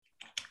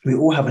we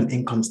all have an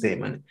income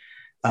statement,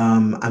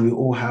 and we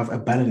all have a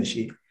balance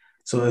sheet.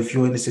 So if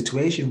you're in a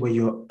situation where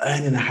you're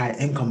earning a high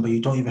income, but you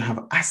don't even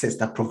have assets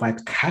that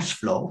provide cash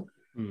flow,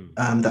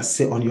 Mm. that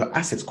sit on your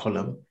assets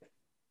column,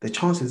 the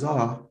chances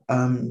are,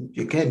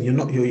 again,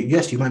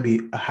 yes, you might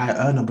be a high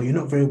earner, but you're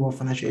not very well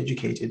financially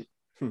educated.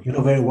 You're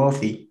not very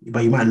wealthy,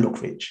 but you might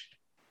look rich.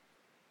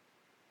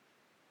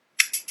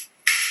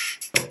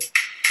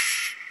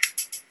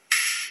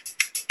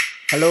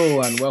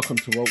 Hello and welcome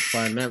to Woke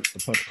Finance, the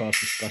podcast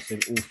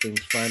discussing all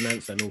things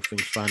finance and all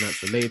things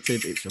finance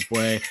related. It's your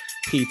boy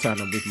Peter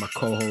and I'm with my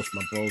co-host,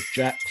 my bro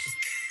Jax.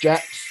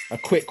 Jax, a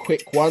quick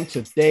one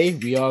today.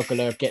 We are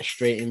gonna get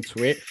straight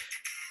into it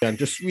and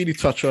just really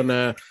touch on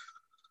a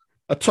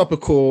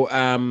topical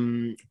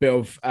bit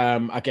of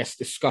I guess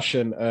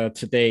discussion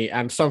today,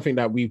 and something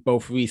that we've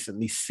both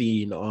recently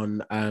seen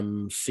on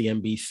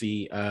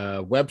CNBC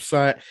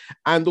website,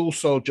 and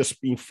also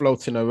just been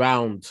floating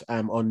around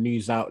on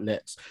news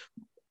outlets.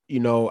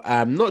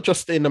 Not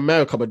just in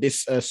America, but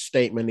this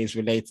statement is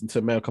relating to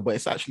America, but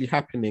it's actually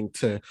happening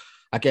to,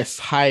 I guess,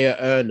 higher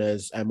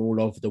earners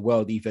all over the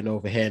world, even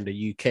over here in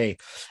the UK.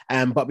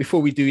 But before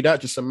we do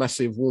that, just a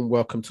massive warm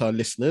welcome to our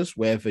listeners,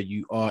 wherever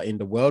you are in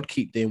the world.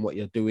 Keep doing what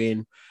you're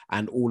doing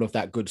and all of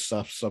that good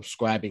stuff,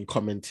 subscribing,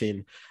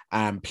 commenting.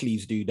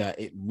 Please do that.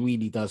 It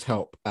really does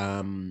help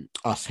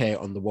us here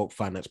on the Woke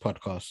Finance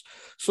podcast.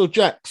 So,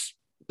 Jax,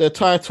 the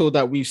title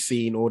that we've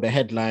seen, or the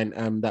headline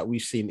that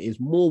we've seen, is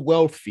 "More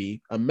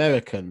Wealthy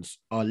Americans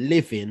Are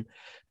Living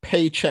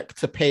Paycheck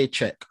to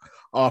Paycheck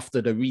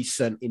After the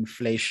Recent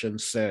Inflation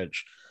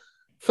Surge."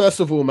 First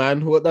of all,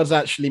 man, what does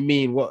actually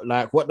mean?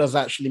 What does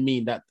actually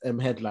mean, that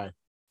headline?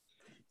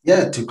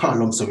 Yeah, to cut a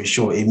long story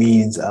short, it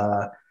means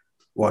the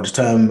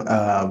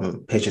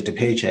term paycheck to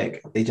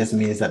paycheck, it just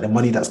means that the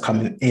money that's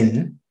coming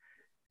in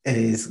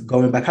is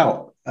going back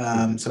out.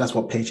 So that's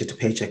what paycheck to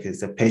paycheck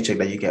is, the paycheck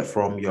that you get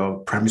from your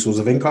primary source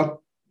of income,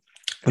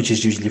 which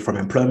is usually from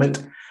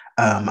employment.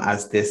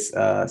 As this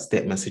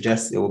statement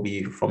suggests, it will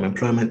be from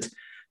employment.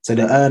 So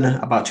they earn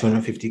about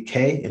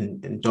 250K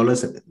in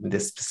dollars in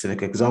this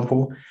specific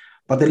example,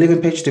 but they're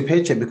living paycheck to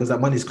paycheck because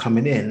that money is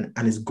coming in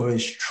and is going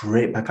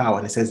straight back out.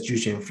 And it says due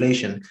to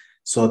inflation.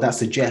 So that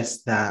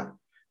suggests that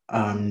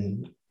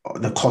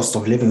the cost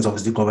of living is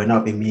obviously going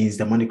up. It means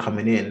the money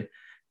coming in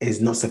is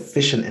not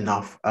sufficient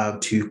enough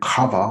to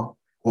cover,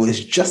 or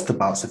is just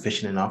about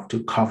sufficient enough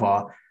to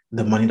cover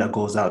the money that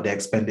goes out, the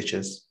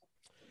expenditures.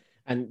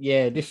 And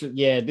this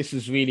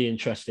is really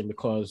interesting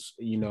because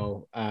we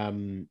know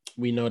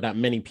that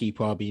many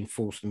people are being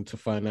forced into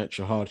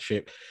financial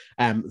hardship.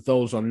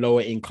 Those on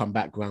lower income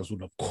backgrounds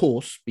would of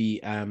course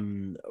be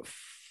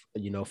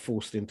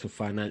forced into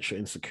financial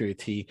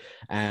insecurity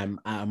at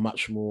a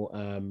much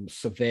more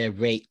severe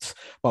rate.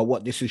 But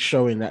what this is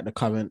showing, that the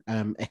current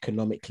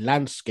economic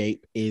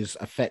landscape is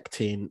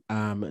affecting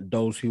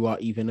those who are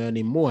even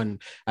earning more. And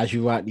as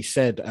you rightly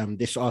said,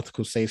 this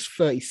article says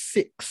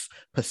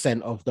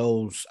 36% of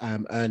those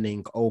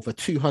earning over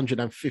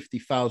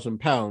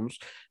 £250,000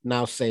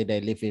 now say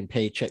they're living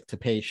paycheck to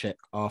paycheck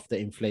after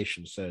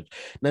inflation surge.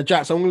 Now,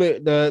 Jax,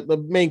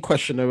 the main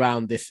question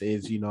around this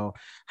is,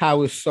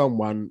 how is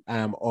someone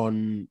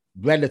on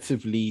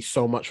relatively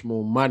so much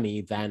more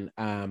money than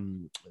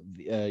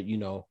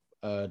the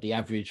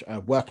average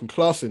working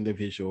class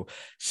individual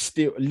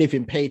still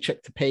living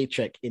paycheck to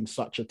paycheck in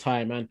such a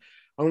time? And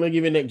I'm going to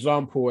give you an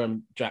example,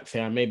 Jax,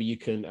 here, and maybe you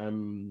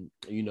can,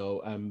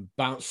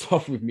 bounce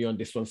off with me on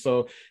this one.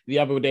 So the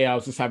other day, I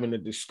was just having a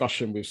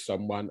discussion with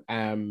someone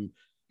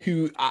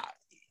who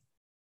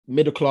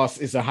middle class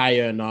is a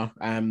high earner.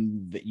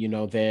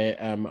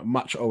 They're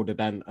much older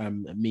than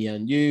me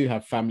and you,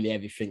 have family,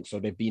 everything. So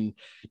they've been,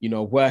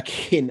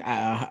 working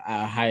at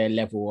a higher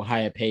level or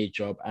higher paid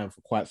job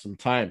for quite some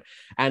time.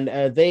 And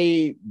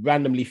they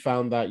randomly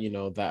found out,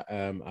 that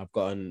I've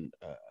got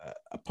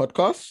a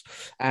podcast.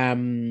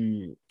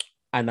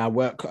 And I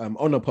work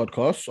on a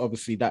podcast,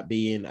 obviously that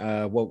being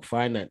Woke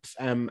Finance.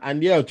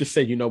 Just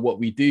said, what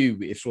we do,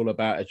 it's all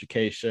about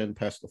education,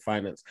 personal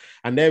finance.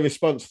 And their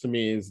response to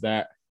me is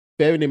that,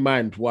 bearing in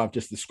mind what I've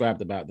just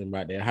described about them,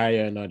 right? They're high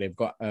earner, they've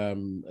got a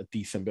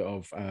decent bit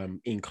of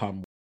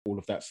income, all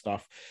of that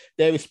stuff.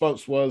 Their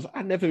response was,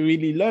 I never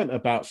really learned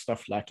about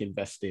stuff like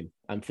investing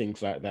and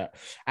things like that.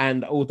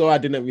 And although I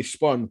didn't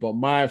respond, but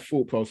my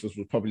thought process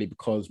was probably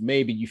because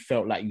maybe you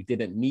felt like you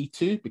didn't need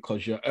to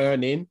because you're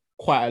earning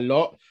quite a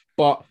lot.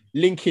 But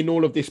linking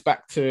all of this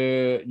back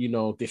to,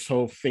 this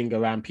whole thing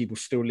around people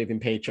still living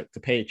paycheck to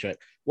paycheck,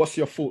 what's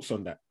your thoughts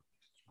on that?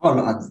 Oh,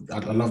 I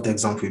love the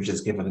example you've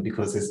just given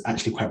because it's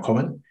actually quite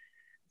common.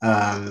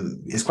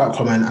 It's quite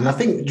common. And I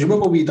think, do you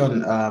remember we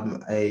done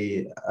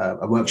a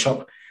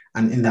workshop?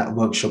 And in that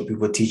workshop, we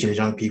were teaching the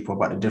young people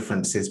about the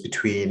differences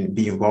between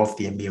being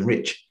wealthy and being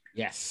rich.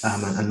 Yes.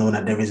 And knowing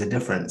that there is a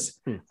difference.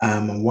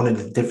 And one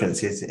of the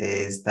differences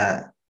is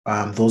that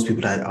those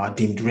people that are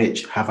deemed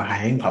rich have a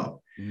high income.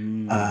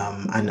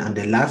 And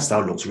their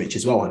lifestyle looks rich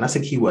as well. And that's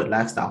a key word,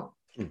 lifestyle.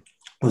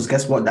 Because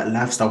guess what? That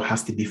lifestyle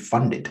has to be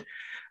funded.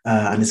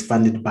 and is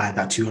funded by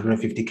that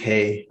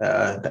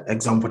 250K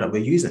example that we're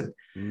using.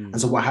 And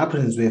so what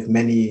happens with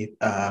many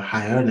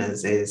high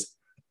earners is,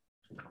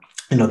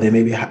 they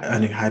may be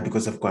earning high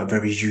because they've got a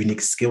very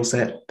unique skill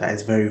set that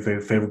is very,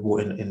 very favorable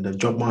in the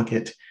job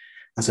market.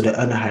 And so they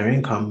earn a higher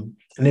income.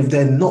 And if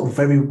they're not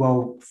very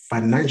well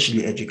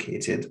financially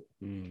educated,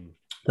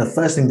 the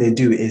first thing they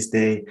do is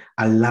they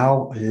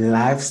allow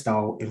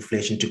lifestyle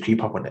inflation to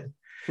creep up on them.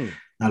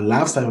 Now,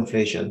 lifestyle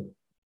inflation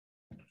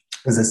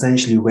is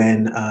essentially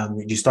when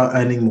you start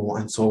earning more.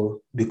 And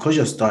so because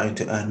you're starting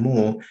to earn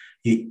more,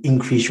 you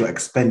increase your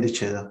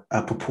expenditure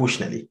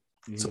proportionally.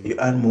 So you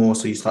earn more,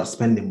 so you start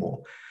spending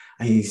more.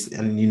 And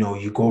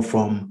you go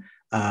from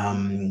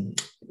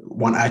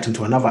one item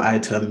to another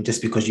item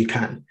just because you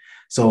can.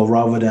 So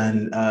rather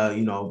than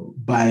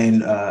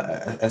buying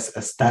a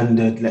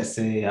standard, let's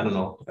say, I don't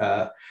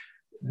know,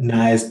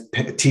 nice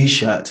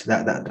t-shirt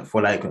that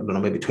for like, I don't know,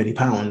 maybe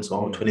 £20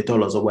 or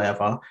 $20 or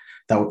whatever,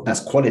 that's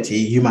quality,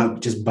 you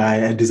might just buy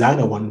a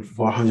designer one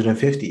for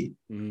 150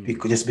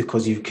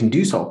 because you can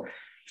do so.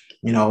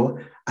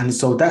 And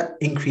so that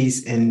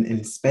increase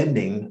in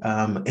spending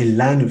in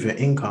line with your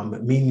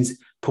income means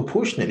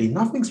proportionately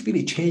nothing's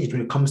really changed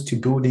when it comes to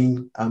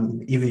building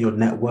even your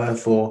net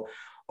worth or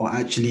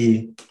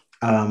actually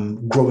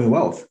growing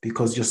wealth,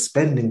 because you're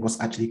spending what's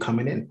actually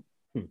coming in.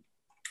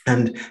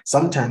 And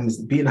sometimes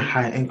being a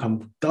higher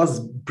income does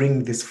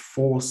bring this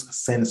false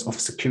sense of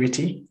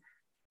security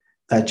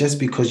that just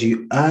because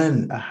you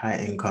earn a higher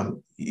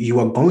income, you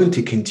are going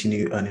to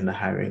continue earning a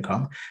higher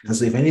income. And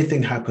so if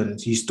anything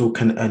happens, you still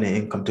can earn an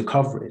income to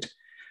cover it.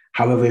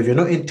 However, if you're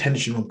not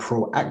intentional and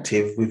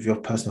proactive with your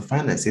personal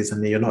finances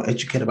and you're not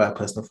educated about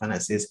personal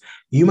finances,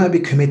 you might be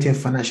committing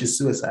financial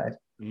suicide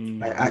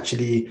by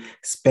actually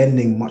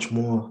spending much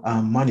more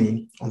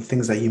money on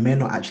things that you may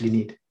not actually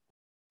need.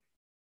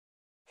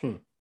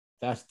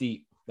 That's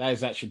deep. That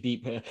is actually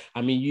deep.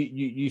 I mean,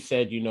 you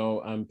said,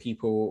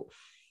 people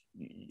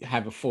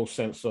have a full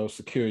sense of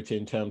security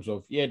in terms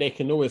of, they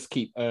can always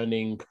keep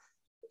earning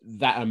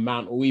that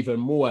amount or even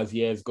more as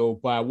years go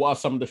by. What are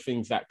some of the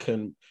things that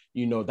can,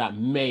 that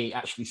may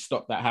actually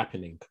stop that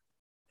happening?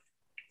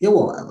 Yeah,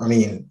 well, I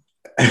mean,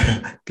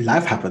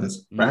 life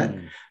happens, right?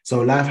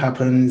 So life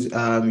happens.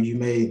 You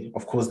may,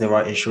 of course, there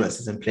are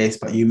insurances in place,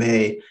 but you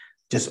may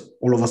just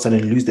all of a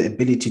sudden lose the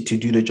ability to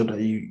do the job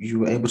that you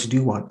were able to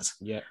do once.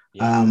 Yeah.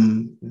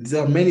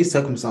 There are many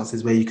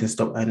circumstances where you can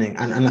stop earning.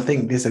 And I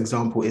think this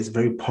example is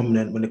very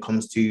prominent when it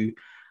comes to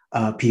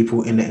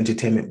people in the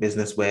entertainment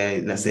business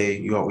where, let's say,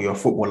 you're a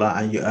footballer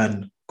and you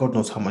earn God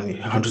knows how many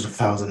hundreds of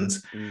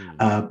thousands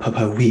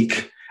per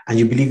week. And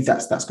you believe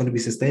that's going to be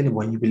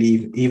sustainable. And you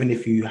believe even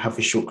if you have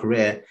a short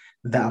career,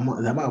 the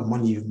amount of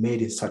money you've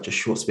made in such a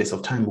short space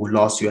of time will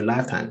last you a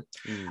lifetime.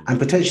 And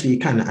potentially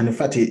it can. And in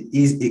fact,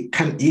 it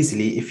can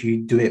easily if you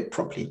do it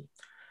properly.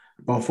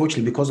 But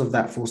unfortunately, because of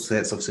that false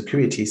sense of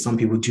security, some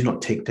people do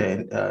not take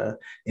the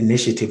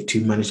initiative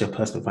to manage their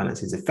personal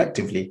finances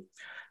effectively.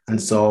 And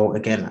so,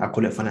 again, I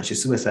call it financial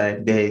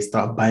suicide. They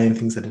start buying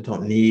things that they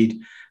don't need.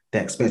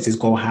 Their expenses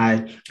go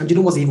high. And you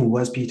know what's even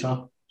worse,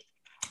 Peter?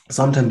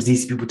 Sometimes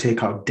these people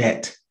take out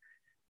debt.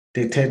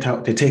 They take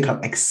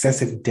out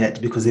excessive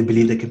debt because they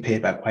believe they can pay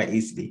it back quite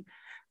easily.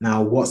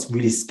 Now, what's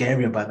really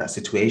scary about that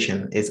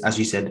situation is, as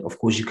you said, of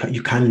course, you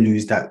can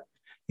lose that,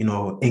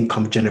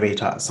 income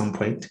generator at some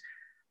point.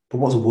 But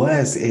what's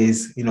worse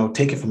is,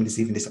 take it from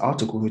this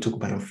article, when we talk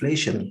about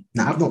inflation.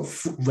 Now, I've not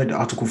read the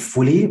article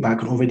fully, but I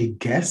can already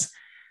guess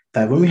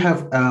that when we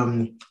have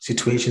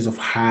situations of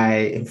high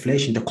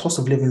inflation, the cost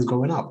of living is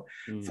going up.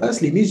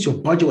 Firstly, it means your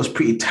budget was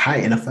pretty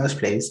tight in the first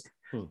place.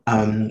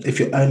 If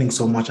you're earning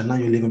so much and now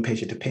you're living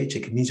paycheck to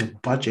paycheck, it means your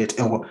budget,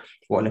 or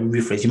let me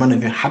rephrase, you might not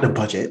even had a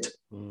budget,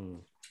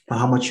 but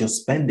how much you're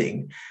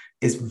spending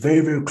is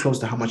very, very close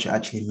to how much you're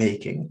actually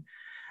making.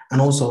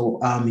 And also,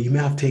 you may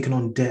have taken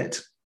on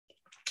debt.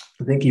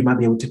 I think you might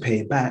be able to pay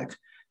it back.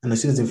 And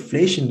as soon as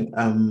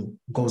inflation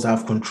goes out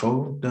of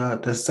control,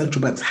 the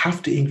central banks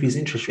have to increase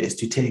interest rates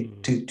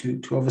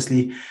to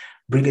obviously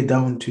bring it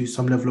down to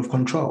some level of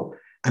control.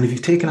 And if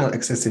you've taken out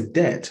excessive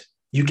debt,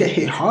 you get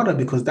hit harder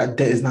because that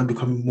debt is now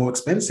becoming more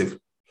expensive.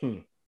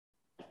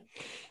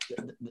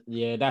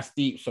 Yeah, that's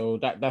deep. So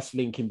that's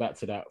linking back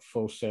to that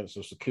false sense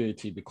of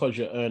security, because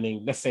you're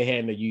earning, let's say here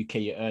in the UK,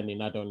 you're earning,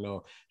 I don't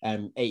know,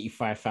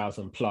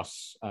 85,000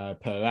 plus per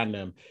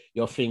annum.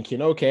 You're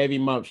thinking, okay, every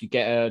month you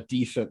get a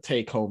decent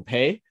take-home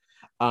pay.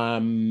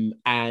 And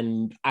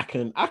I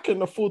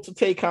can afford to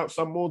take out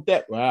some more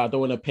debt, right? I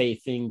don't want to pay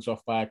things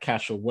off by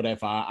cash or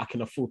whatever. I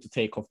can afford to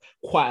take off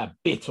quite a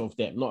bit of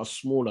debt, not a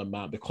small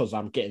amount, because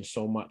I'm getting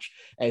so much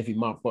every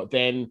month. But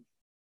then,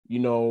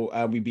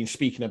 we've been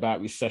speaking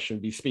about recession,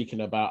 we've been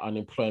speaking about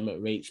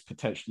unemployment rates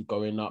potentially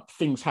going up.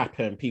 Things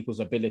happen, people's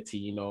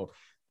ability,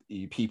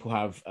 people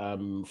have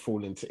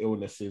fallen into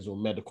illnesses or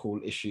medical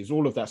issues,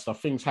 all of that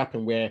stuff. Things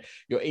happen where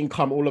your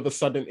income all of a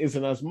sudden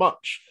isn't as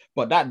much,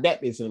 but that debt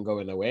isn't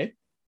going away.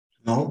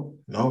 No,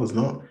 it's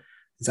not.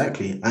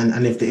 Exactly.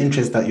 And if the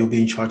interest that you're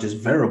being charged is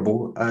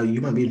variable, you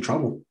might be in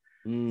trouble.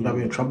 You might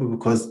be in trouble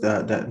because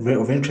the rate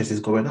of interest is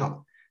going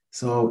up.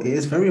 So it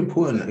is very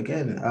important.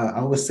 Again, I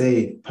always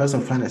say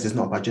personal finance is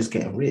not about just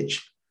getting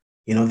rich.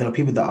 There are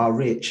people that are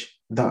rich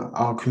that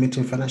are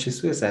committing financial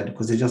suicide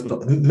because they just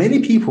don't. Many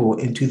people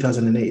in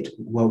 2008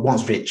 were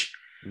once rich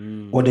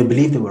or they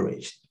believed they were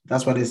rich.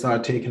 That's why they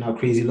started taking out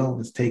crazy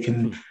loans,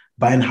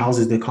 buying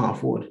houses they can't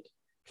afford.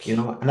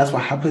 And that's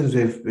what happens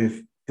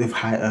with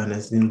high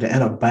earners. They end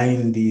up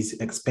buying these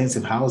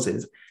expensive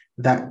houses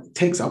that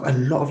takes up a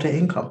lot of their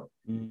income.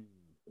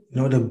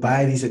 They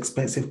buy these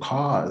expensive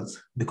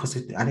cars because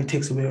it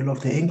takes away a lot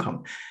of their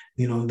income.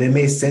 They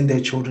may send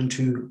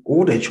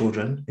all their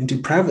children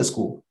into private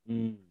school.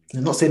 I'm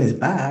not saying it's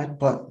bad,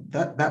 but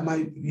that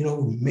might,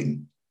 make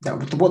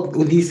that what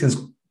all these things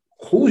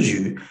cause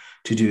you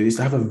to do is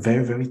to have a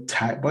very, very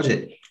tight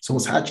budget. So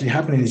what's actually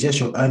happening is, yes,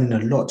 you're earning a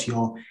lot.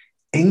 Your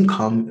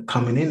income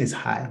coming in is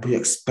high, but your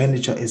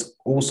expenditure is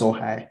also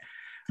high.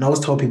 And I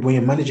always tell people, when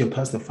you manage your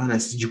personal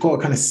finances, you got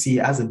to kind of see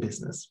it as a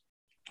business.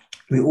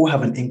 We all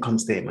have an income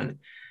statement,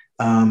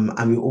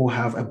 and we all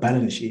have a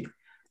balance sheet.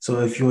 So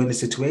if you're in a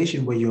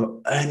situation where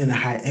you're earning a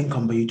high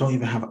income, but you don't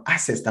even have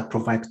assets that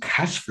provide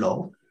cash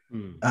flow,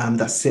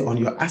 that sit on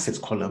your assets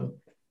column,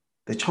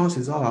 the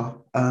chances are,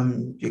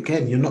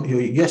 again,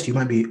 yes, you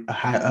might be a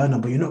high earner,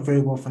 but you're not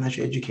very well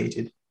financially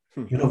educated.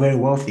 You're not very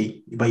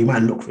wealthy, but you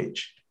might look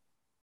rich.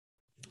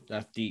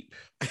 That's deep.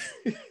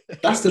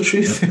 That's the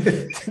truth.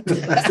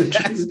 That's the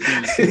truth.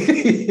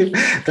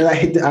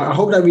 I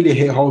hope that really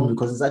hit home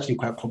because it's actually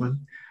quite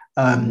common.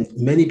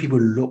 Many people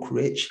look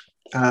rich,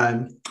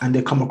 and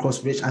they come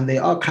across rich, and they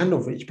are kind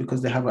of rich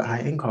because they have a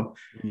high income,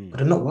 but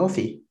they're not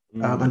wealthy,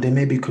 and they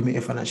may be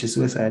committing financial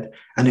suicide.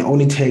 And it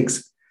only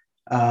takes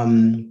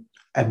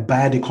a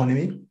bad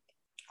economy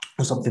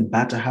or something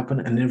bad to happen,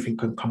 and everything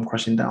can come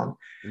crashing down.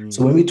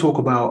 So when we talk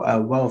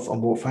about wealth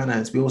on Wealth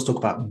Finance, we always talk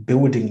about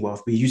building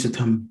wealth. We use the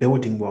term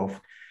building wealth.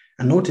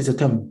 And notice the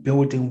term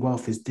building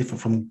wealth is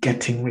different from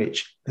getting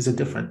rich. There's a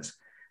difference.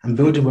 And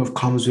building wealth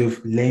comes with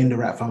laying the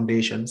right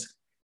foundations,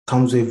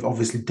 comes with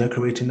obviously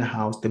decorating the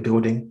house, the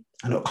building,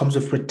 and it comes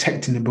with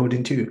protecting the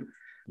building too.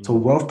 So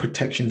wealth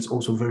protection is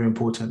also very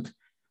important.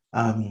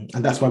 And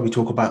that's why we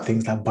talk about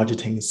things like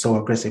budgeting so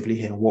aggressively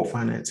here in Wealth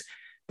Finance.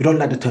 We don't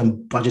like the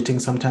term budgeting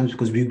sometimes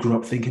because we grew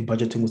up thinking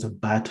budgeting was a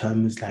bad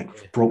term. It's like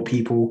for broke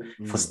people,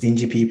 for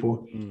stingy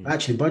people. But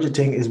actually,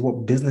 budgeting is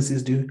what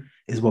businesses do,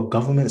 is what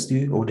governments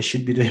do, or they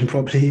should be doing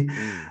properly.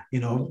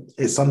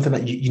 It's something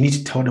that you need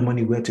to tell the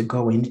money where to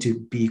go, and you need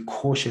to be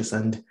cautious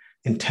and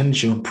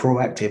intentional and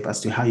proactive as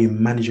to how you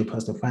manage your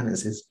personal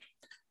finances,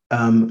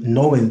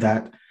 knowing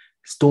that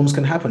storms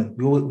can happen.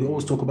 We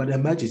always talk about the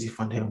emergency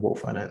fund here in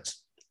Wealth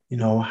Finance.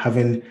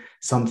 Having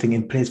something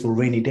in place for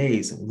rainy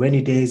days.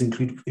 Rainy days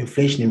include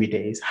inflationary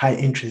days, high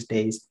interest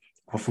days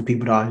for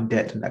people that are in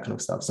debt and that kind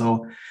of stuff.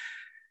 So,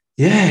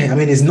 yeah, I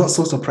mean, it's not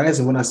so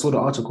surprising. When I saw the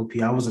article,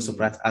 P, I wasn't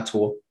surprised at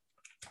all,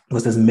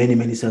 because there's many,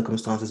 many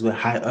circumstances where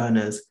high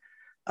earners,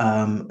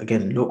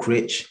 again, look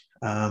rich,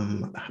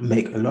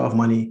 make a lot of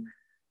money,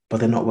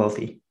 but they're not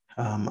wealthy.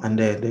 And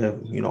they're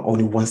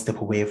only one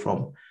step away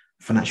from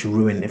financial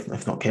ruin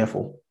if not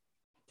careful.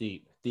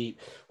 Deep.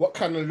 What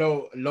kind of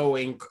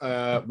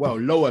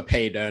lower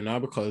paid earner,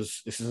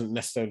 because this isn't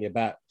necessarily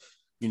about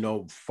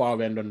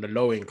far end on the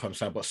low income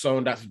side, but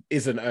someone that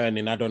isn't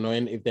earning, I don't know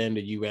if they're in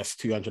the US,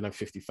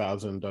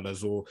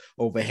 $250,000, or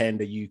over here in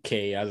the UK,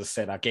 as I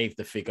said, I gave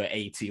the figure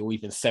 80 or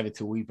even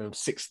 70 or even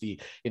 60.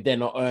 If they're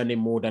not earning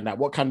more than that,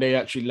 what can they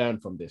actually learn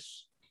from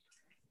this?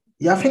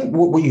 Yeah, I think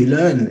what you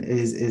learn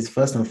is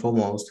first and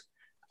foremost,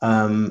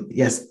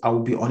 yes, I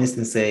will be honest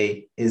and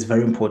say it's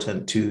very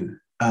important to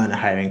earn a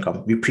higher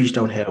income. We preach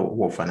down here at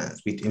Wealth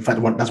Finance. In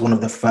fact, that's one of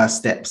the first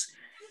steps.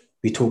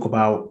 We talk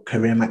about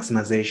career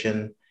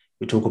maximization.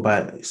 We talk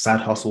about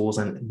side hustles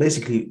and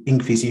basically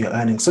increasing your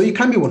earnings. So you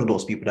can be one of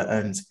those people that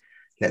earns,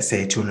 let's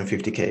say,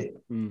 250K,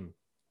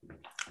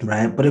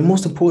 right? But the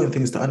most important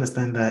thing is to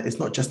understand that it's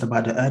not just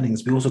about the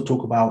earnings. We also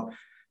talk about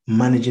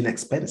managing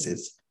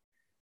expenses.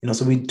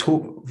 So we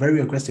talk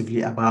very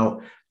aggressively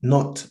about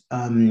not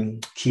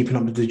keeping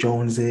up with the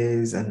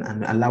Joneses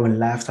and allowing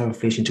lifestyle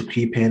inflation to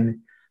creep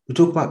in. We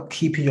talk about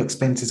keeping your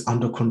expenses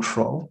under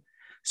control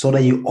so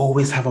that you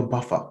always have a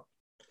buffer.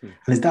 And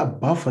it's that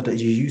buffer that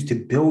you use to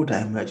build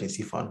that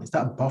emergency fund. It's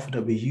that buffer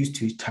that we use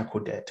to tackle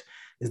debt.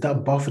 It's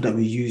that buffer that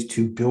we use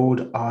to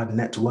build our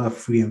net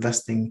worth through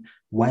investing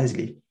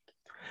wisely.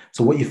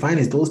 So what you find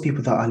is those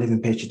people that are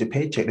living paycheck to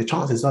paycheck, the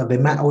chances are they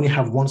might only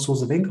have one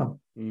source of income.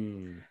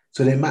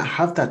 So they might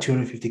have that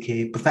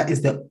 250K, but that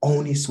is their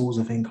only source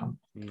of income.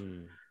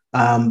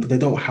 But they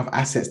don't have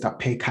assets that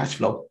pay cash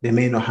flow. They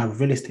may not have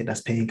real estate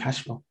that's paying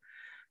cash flow.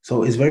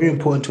 So it's very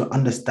important to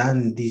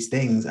understand these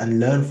things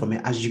and learn from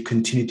it as you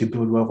continue to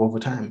build wealth over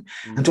time.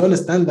 And to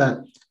understand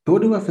that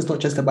building wealth is not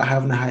just about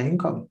having a high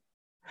income.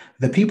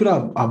 The people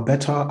that are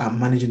better at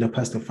managing their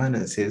personal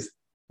finances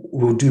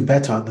will do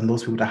better than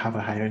those people that have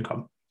a higher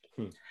income.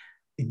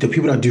 The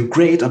people that do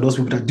great are those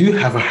people that do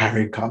have a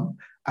higher income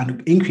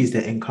and increase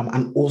their income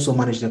and also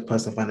manage their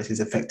personal finances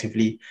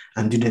effectively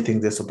and do the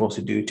things they're supposed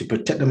to do to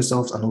protect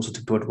themselves and also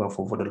to build wealth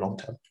over the long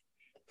term.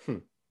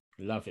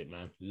 Love it,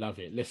 man. Love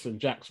it. Listen,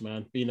 Jax,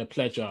 man, been a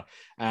pleasure.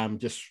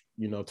 Just,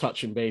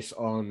 touching base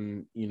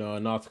on,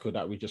 an article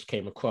that we just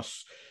came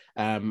across.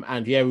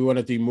 And yeah, we want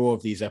to do more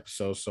of these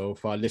episodes. So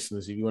for our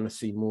listeners, if you want to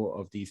see more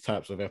of these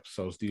types of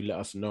episodes, do let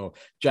us know.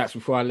 Jax,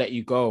 before I let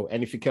you go,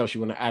 anything else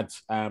you want to add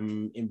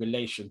in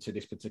relation to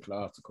this particular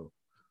article?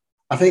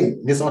 I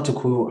think this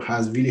article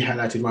has really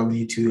highlighted why we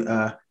need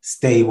to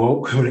stay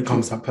woke when it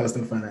comes to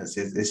personal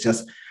finances. It's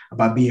just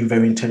about being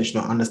very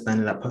intentional,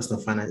 understanding that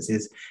personal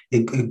finances,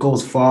 it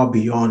goes far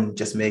beyond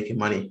just making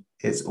money.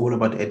 It's all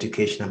about the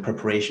education and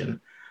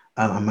preparation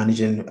and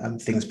managing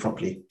things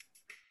properly.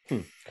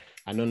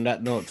 And on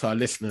that note, to our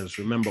listeners,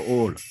 remember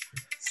all,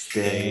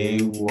 Stay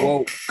stay woke.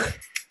 woke.